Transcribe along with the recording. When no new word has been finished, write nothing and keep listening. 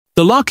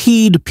The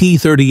Lockheed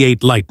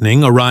P-38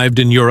 Lightning arrived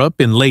in Europe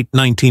in late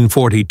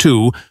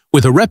 1942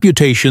 with a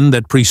reputation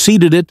that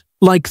preceded it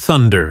like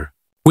thunder.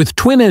 With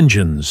twin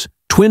engines,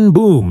 twin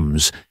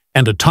booms,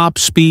 and a top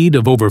speed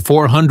of over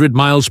 400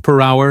 miles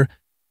per hour,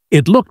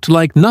 it looked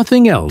like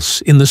nothing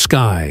else in the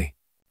sky.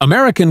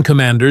 American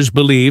commanders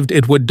believed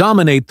it would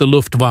dominate the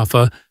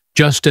Luftwaffe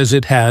just as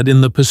it had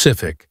in the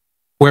Pacific,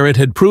 where it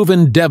had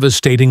proven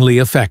devastatingly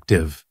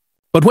effective.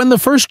 But when the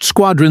first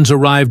squadrons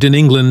arrived in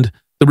England,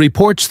 the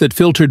reports that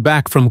filtered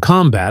back from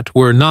combat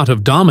were not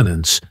of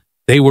dominance,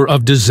 they were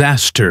of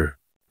disaster.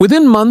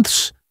 Within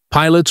months,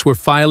 pilots were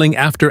filing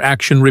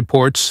after-action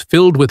reports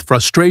filled with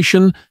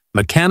frustration,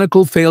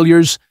 mechanical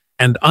failures,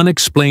 and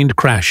unexplained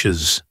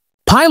crashes.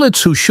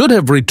 Pilots who should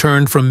have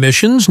returned from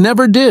missions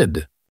never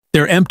did,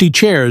 their empty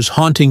chairs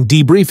haunting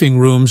debriefing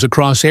rooms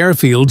across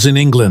airfields in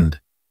England.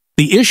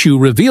 The issue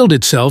revealed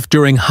itself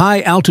during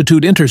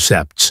high-altitude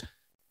intercepts,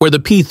 where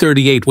the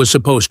P-38 was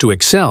supposed to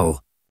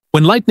excel.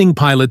 When Lightning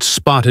pilots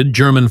spotted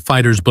German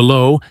fighters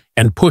below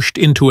and pushed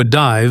into a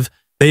dive,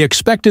 they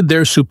expected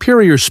their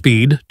superior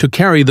speed to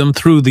carry them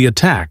through the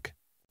attack.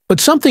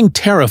 But something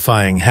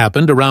terrifying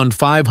happened around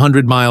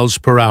 500 miles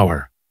per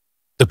hour.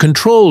 The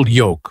control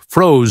yoke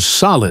froze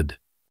solid,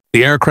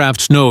 the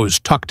aircraft's nose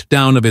tucked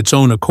down of its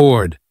own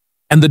accord,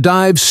 and the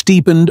dive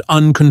steepened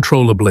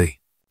uncontrollably.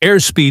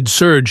 Airspeed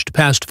surged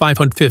past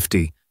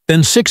 550,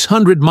 then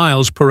 600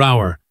 miles per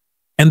hour,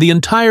 and the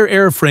entire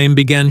airframe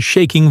began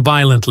shaking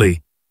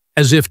violently,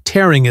 as if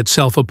tearing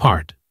itself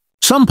apart.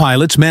 Some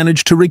pilots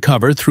managed to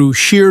recover through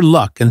sheer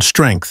luck and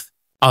strength.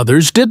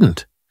 Others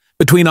didn't.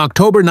 Between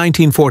October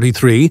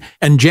 1943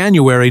 and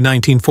January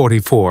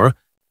 1944,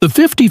 the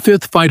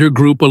 55th Fighter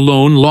Group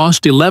alone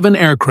lost 11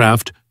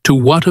 aircraft to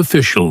what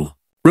official?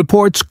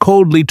 Reports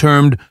coldly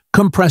termed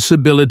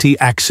compressibility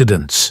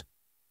accidents.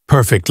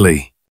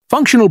 Perfectly.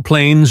 Functional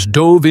planes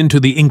dove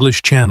into the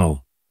English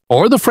Channel,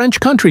 or the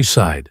French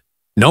countryside.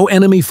 No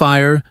enemy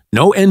fire,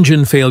 no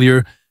engine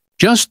failure,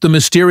 just the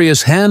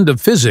mysterious hand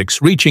of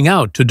physics reaching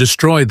out to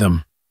destroy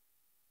them.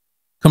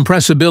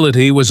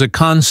 Compressibility was a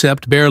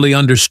concept barely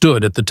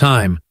understood at the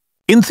time.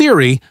 In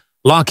theory,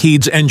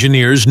 Lockheed's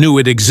engineers knew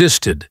it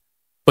existed,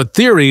 but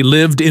theory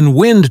lived in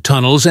wind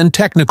tunnels and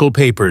technical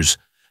papers,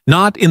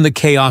 not in the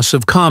chaos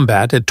of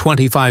combat at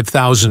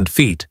 25,000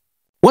 feet.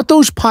 What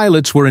those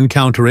pilots were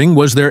encountering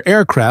was their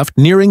aircraft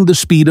nearing the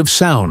speed of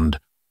sound,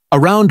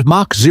 around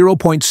Mach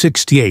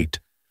 0.68,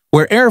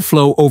 where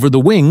airflow over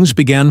the wings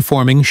began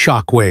forming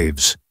shock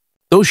waves.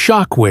 Those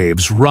shock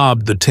waves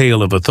robbed the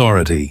tail of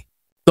authority.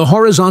 The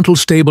horizontal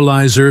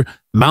stabilizer,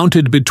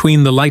 mounted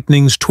between the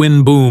Lightning's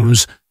twin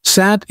booms,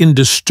 sat in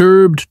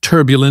disturbed,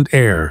 turbulent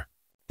air.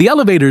 The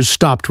elevators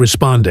stopped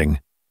responding.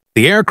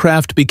 The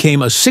aircraft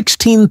became a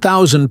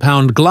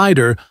 16,000-pound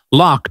glider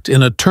locked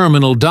in a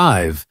terminal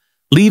dive,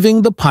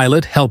 leaving the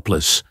pilot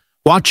helpless,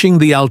 watching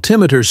the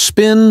altimeter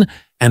spin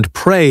and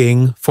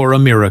praying for a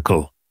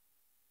miracle.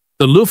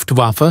 The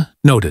Luftwaffe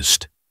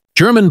noticed.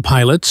 German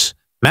pilots,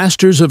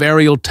 masters of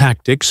aerial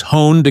tactics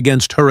honed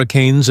against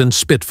hurricanes and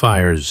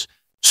Spitfires,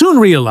 soon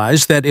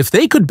realized that if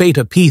they could bait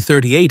a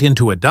P-38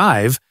 into a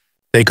dive,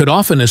 they could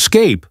often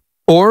escape,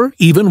 or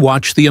even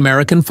watch the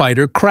American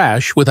fighter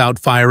crash without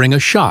firing a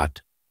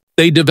shot.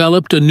 They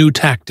developed a new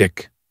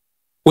tactic.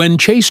 When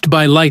chased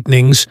by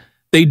Lightnings,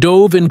 they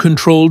dove in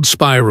controlled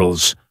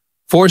spirals,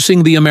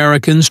 forcing the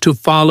Americans to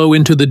follow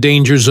into the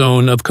danger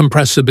zone of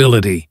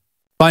compressibility.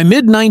 By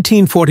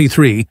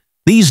mid-1943,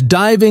 these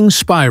diving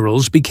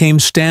spirals became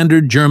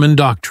standard German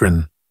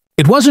doctrine.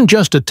 It wasn't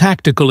just a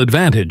tactical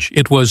advantage,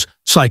 it was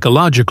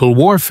psychological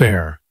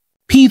warfare.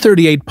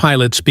 P-38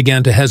 pilots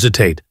began to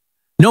hesitate,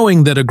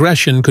 knowing that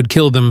aggression could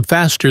kill them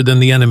faster than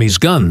the enemy's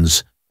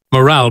guns.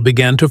 Morale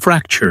began to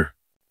fracture.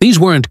 These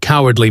weren't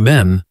cowardly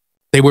men.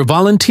 They were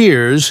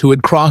volunteers who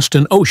had crossed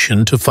an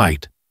ocean to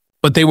fight.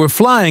 But they were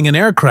flying an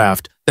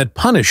aircraft that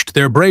punished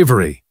their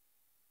bravery.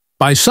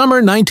 By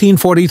summer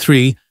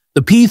 1943,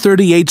 the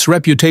P-38's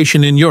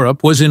reputation in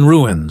Europe was in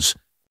ruins.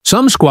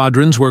 Some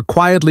squadrons were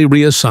quietly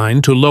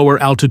reassigned to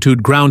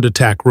lower-altitude ground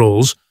attack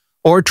roles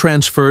or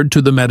transferred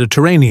to the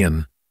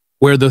Mediterranean,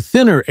 where the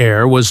thinner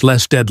air was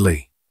less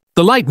deadly.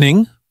 The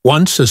Lightning,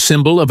 once a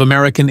symbol of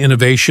American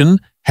innovation,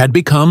 had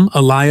become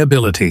a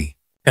liability.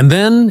 And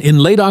then, in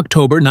late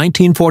October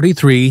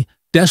 1943,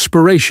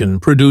 desperation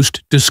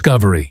produced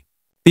discovery.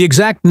 The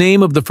exact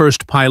name of the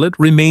first pilot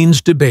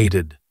remains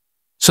debated.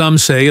 Some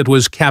say it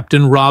was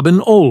Captain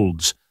Robin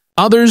Olds,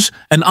 others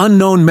an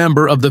unknown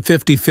member of the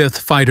 55th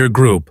Fighter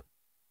Group.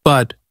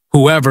 But,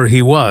 whoever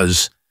he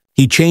was,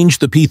 he changed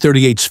the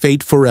P-38's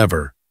fate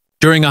forever.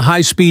 During a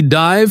high-speed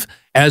dive,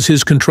 as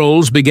his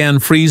controls began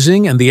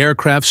freezing and the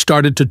aircraft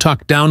started to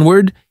tuck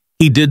downward,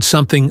 he did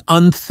something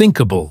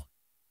unthinkable.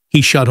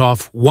 He shut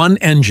off one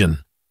engine.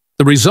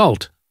 The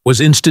result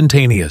was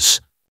instantaneous.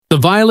 The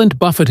violent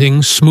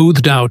buffeting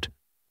smoothed out,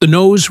 the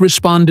nose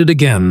responded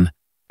again,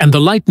 and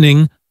the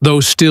Lightning,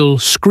 though still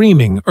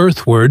screaming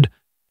earthward,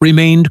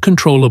 remained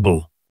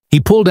controllable. He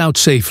pulled out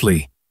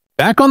safely.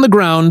 Back on the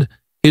ground,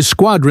 his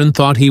squadron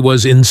thought he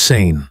was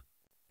insane.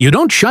 You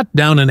don't shut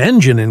down an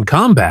engine in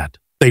combat.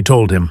 they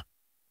told him.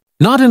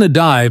 Not in a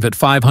dive at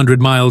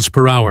 500 miles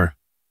per hour.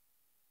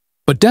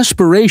 But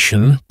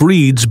desperation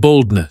breeds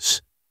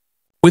boldness.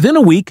 Within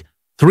a week,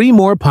 3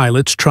 more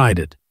pilots tried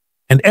it,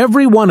 and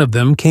every one of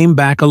them came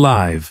back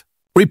alive,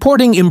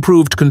 reporting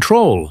improved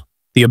control,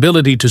 the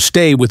ability to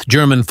stay with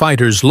German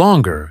fighters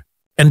longer,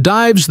 and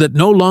dives that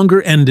no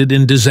longer ended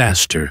in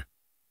disaster.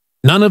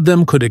 None of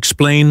them could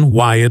explain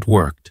why it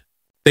worked.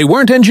 They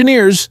weren't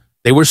engineers,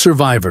 they were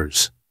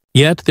survivors.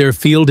 Yet their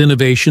field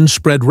innovation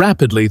spread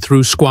rapidly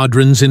through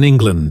squadrons in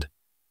England,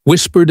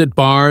 whispered at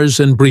bars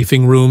and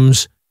briefing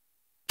rooms.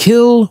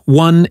 Kill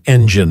one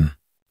engine.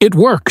 It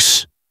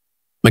works.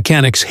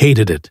 Mechanics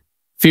hated it,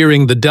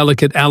 fearing the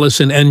delicate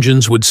Allison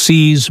engines would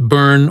seize,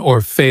 burn,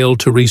 or fail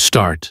to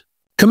restart.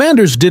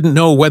 Commanders didn't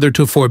know whether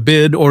to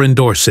forbid or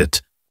endorse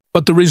it,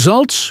 but the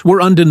results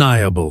were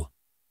undeniable.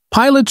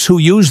 Pilots who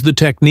used the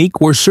technique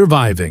were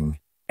surviving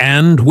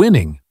and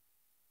winning.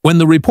 When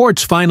the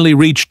reports finally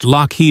reached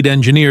Lockheed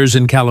engineers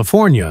in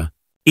California,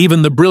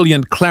 even the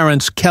brilliant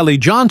Clarence Kelly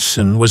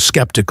Johnson was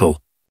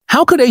skeptical.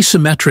 How could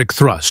asymmetric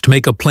thrust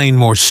make a plane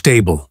more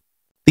stable?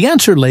 The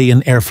answer lay in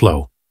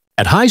airflow.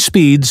 At high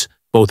speeds,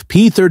 both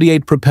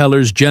P-38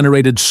 propellers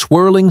generated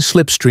swirling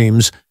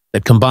slipstreams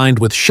that combined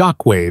with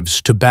shock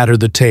waves to batter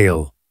the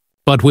tail.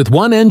 But with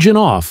one engine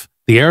off,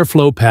 the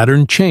airflow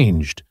pattern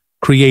changed,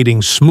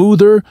 creating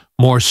smoother,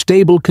 more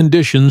stable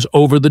conditions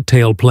over the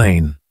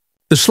tailplane.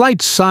 The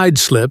slight side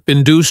slip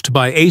induced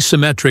by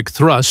asymmetric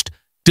thrust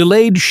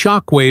delayed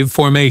shockwave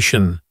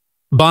formation,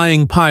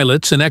 buying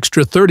pilots an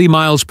extra 30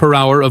 miles per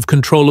hour of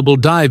controllable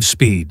dive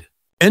speed.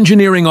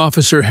 Engineering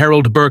officer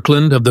Harold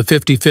Birkeland of the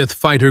 55th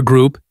Fighter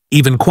Group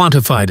even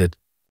quantified it.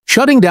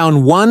 Shutting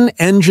down one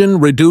engine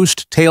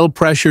reduced tail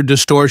pressure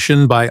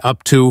distortion by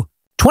up to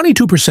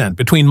 22%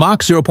 between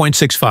Mach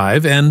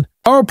 0.65 and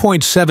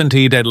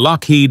 0.70 that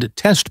Lockheed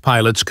test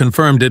pilots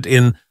confirmed it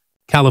in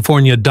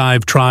California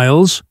dive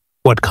trials.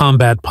 What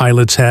combat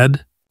pilots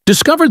had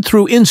discovered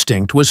through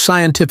instinct was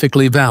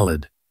scientifically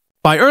valid.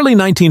 By early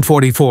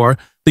 1944,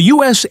 the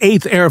U.S.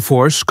 8th Air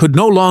Force could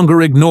no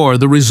longer ignore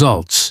the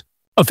results.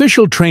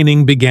 Official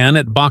training began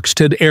at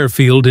Boxted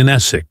Airfield in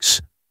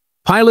Essex.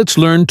 Pilots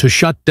learned to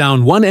shut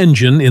down one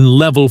engine in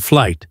level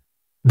flight,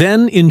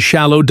 then in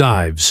shallow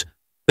dives,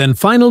 then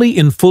finally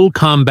in full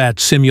combat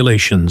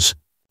simulations.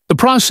 The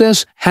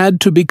process had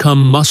to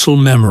become muscle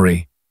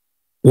memory.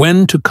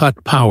 When to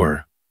cut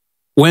power.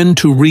 When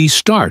to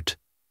restart.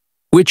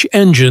 Which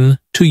engine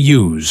to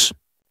use.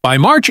 By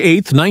March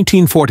 8,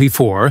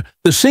 1944,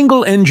 the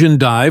single-engine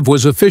dive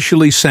was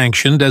officially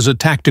sanctioned as a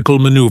tactical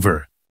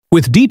maneuver,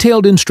 with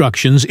detailed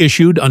instructions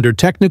issued under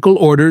Technical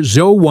Order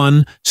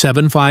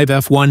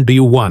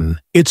 0175F1B1.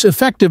 Its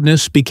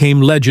effectiveness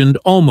became legend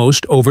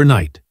almost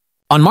overnight.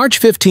 On March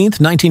 15,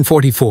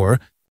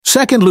 1944,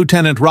 Second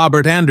Lieutenant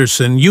Robert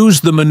Anderson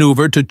used the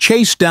maneuver to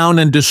chase down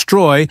and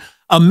destroy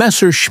a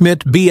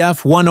Messerschmitt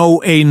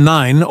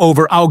Bf-10A9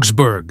 over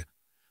Augsburg,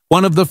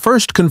 one of the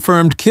first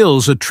confirmed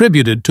kills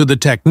attributed to the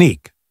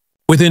technique.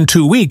 Within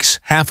 2 weeks,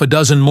 half a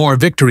dozen more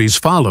victories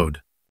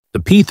followed. The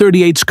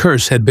P-38's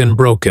curse had been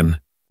broken.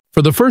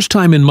 For the first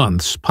time in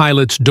months,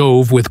 pilots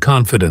dove with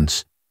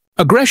confidence.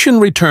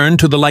 Aggression returned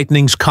to the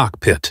Lightning's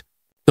cockpit.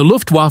 The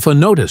Luftwaffe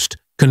noticed,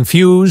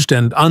 confused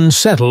and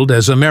unsettled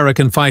as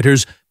American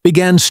fighters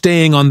began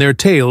staying on their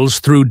tails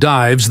through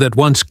dives that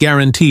once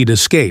guaranteed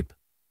escape.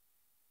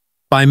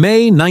 By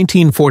May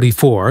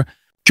 1944,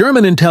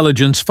 German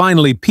intelligence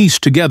finally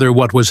pieced together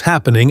what was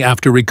happening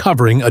after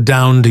recovering a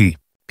downed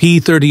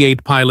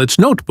P-38 pilot's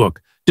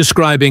notebook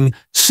describing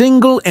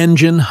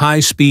single-engine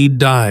high-speed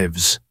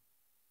dives.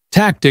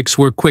 Tactics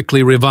were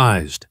quickly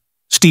revised.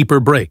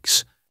 Steeper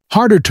brakes,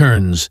 harder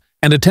turns,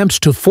 and attempts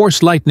to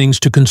force Lightnings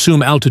to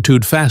consume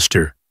altitude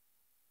faster.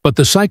 But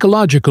the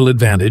psychological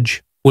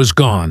advantage was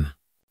gone.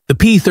 The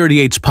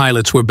P-38's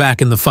pilots were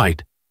back in the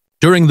fight.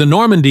 During the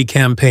Normandy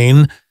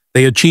campaign,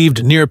 they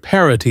achieved near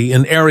parity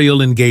in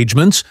aerial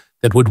engagements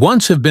that would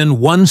once have been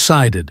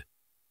one-sided.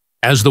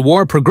 As the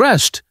war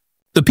progressed,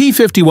 the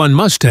P-51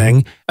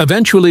 Mustang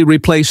eventually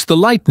replaced the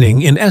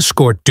Lightning in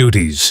escort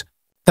duties,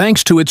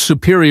 thanks to its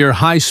superior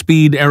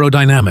high-speed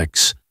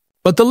aerodynamics.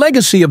 But the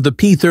legacy of the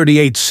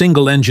P-38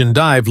 single-engine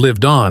dive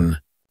lived on.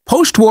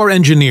 Post-war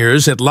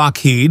engineers at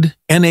Lockheed,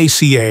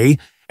 NACA,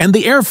 and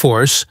the Air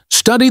Force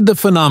studied the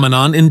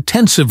phenomenon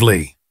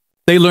intensively.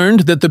 They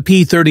learned that the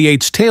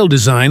P-38's tail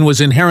design was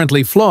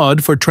inherently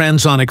flawed for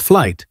transonic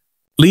flight,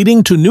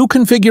 leading to new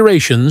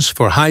configurations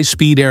for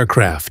high-speed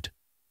aircraft.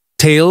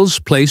 Tails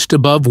placed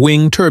above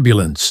wing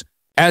turbulence,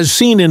 as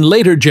seen in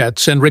later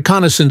jets and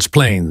reconnaissance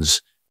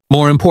planes.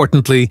 More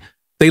importantly,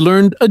 they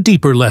learned a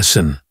deeper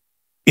lesson.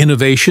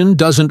 Innovation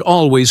doesn't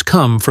always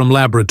come from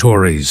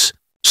laboratories.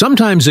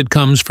 Sometimes it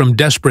comes from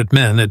desperate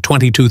men at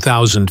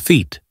 22,000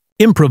 feet,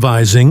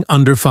 improvising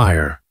under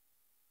fire.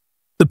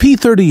 The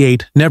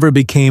P-38 never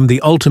became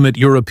the ultimate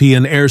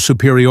European air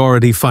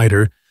superiority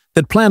fighter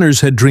that planners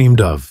had dreamed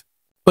of,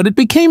 but it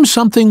became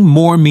something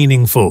more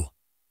meaningful.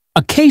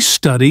 A case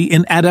study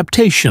in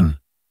adaptation,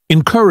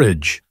 in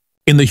courage,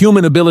 in the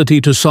human ability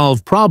to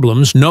solve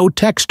problems no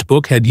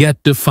textbook had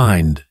yet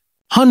defined.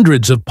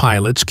 Hundreds of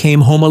pilots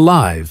came home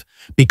alive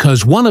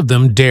because one of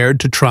them dared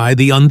to try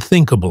the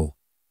unthinkable: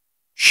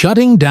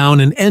 shutting down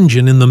an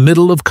engine in the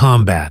middle of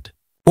combat.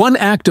 One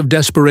act of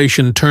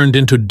desperation turned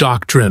into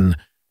Doctrine,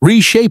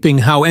 reshaping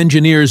how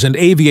engineers and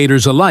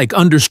aviators alike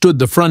understood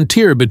the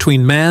frontier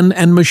between man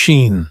and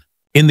machine.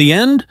 In the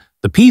end,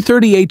 the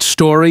P-38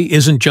 story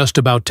isn't just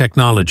about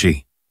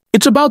technology.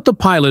 It's about the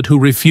pilot who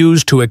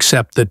refused to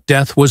accept that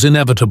death was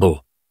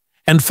inevitable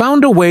and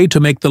found a way to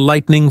make the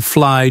Lightning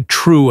fly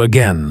true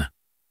again.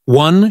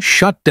 One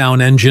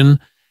shut-down engine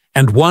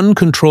and one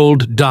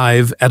controlled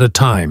dive at a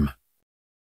time.